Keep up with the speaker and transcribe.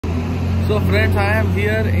So friends, I am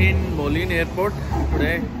here in Moline Airport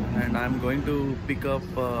today and I'm going to pick up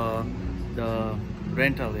the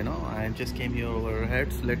rental, I just came here over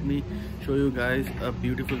HERTZ. Let me show you guys a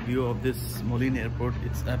beautiful view of this Moline Airport.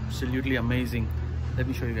 It's absolutely amazing. Let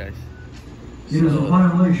me show you guys. It is a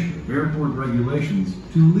violation of airport regulations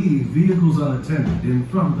to leave vehicles unattended in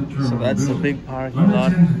front of the terminal. So that's building. a big parking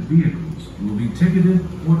lot. Unattended vehicles will be ticketed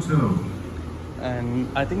or towed. And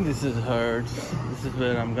I think this is HERTZ. This is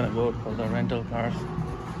where I'm gonna go for the rental cars.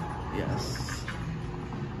 Yes.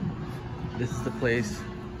 This is the place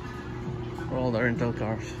for all the rental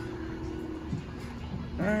cars.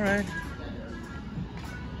 Alright.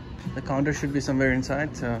 The counter should be somewhere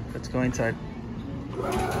inside, so let's go inside.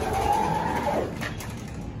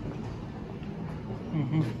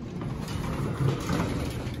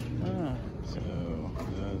 So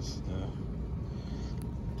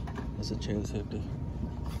there's a child safety.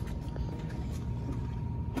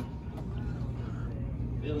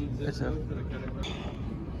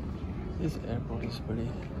 This airport is pretty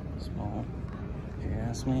small, if you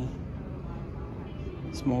ask me.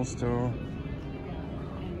 Small store.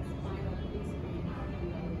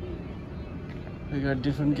 We got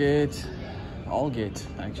different gates, all gates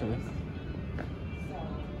actually.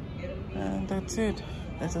 And that's it.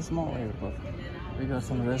 That's a small airport. We got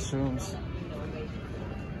some restrooms.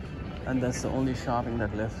 And that's the only shopping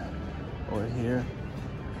that left over here.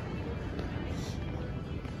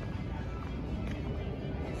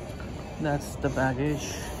 That's the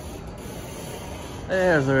baggage.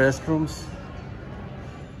 There's the restrooms.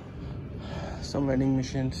 Some vending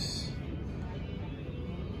machines.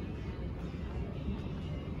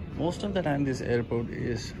 Most of the time this airport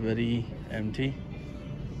is very empty,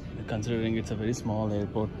 considering it's a very small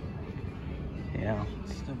airport. Yeah.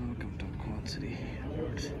 Welcome to Quad City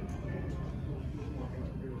Airport.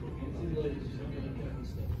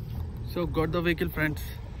 So got the vehicle, friends.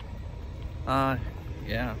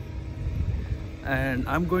 Yeah. And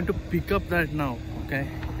I'm going to pick up that now. Okay.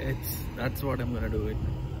 That's what I'm gonna do it.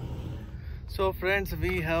 So friends,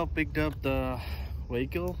 we have picked up the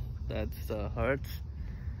vehicle. That's the HERTZ.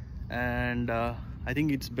 And I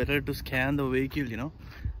think it's better to scan the vehicle,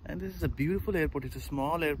 And this is a beautiful airport. It's a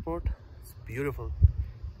small airport. It's beautiful.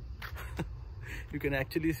 You can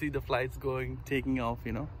actually see the flights taking off,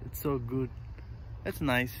 It's so good. That's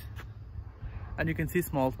nice. And you can see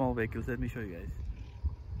small vehicles. Let me show you guys.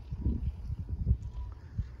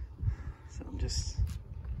 So I'm just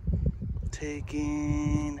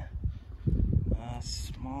taking a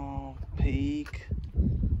small peek.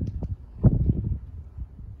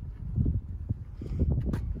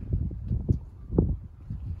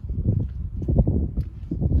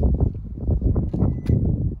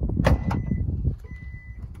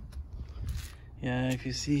 Yeah, if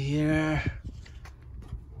you see here,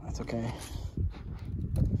 that's okay.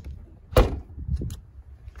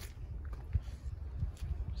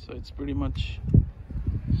 So it's pretty much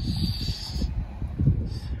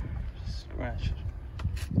scratched.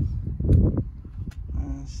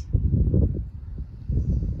 Nice.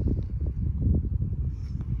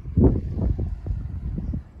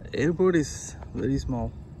 The airport is very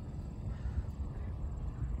small.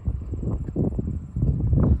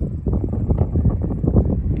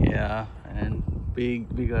 Yeah, and we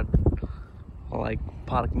got like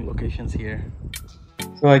parking locations here.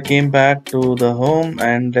 So I came back to the home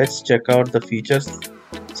and let's check out the features.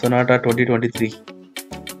 Sonata 2023.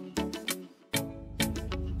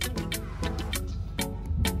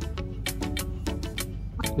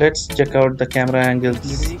 Let's check out the camera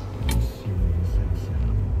angles.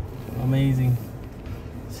 Amazing.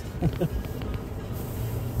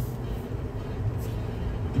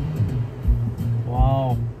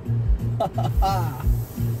 Wow.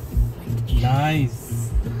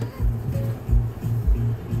 Nice.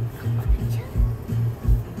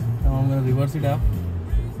 Now I'm gonna reverse it up.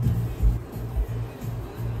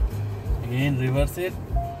 Again, reverse it.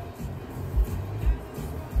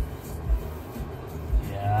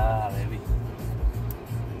 Yeah, baby.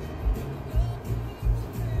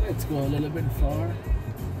 Let's go a little bit far.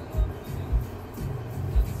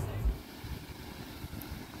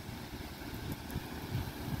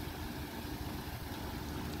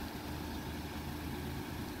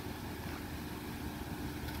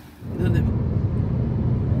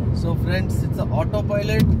 So friends, it's an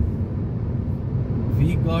autopilot.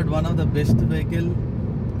 We got one of the best vehicle,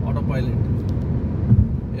 autopilot.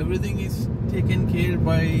 Everything is taken care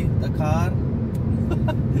by the car.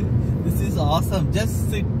 This is awesome.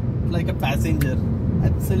 Just sit like a passenger.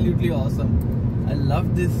 Absolutely awesome. I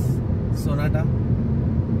love this Sonata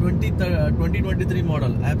 2023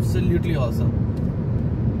 model. Absolutely awesome.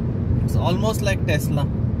 It's almost like Tesla.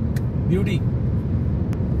 Beauty.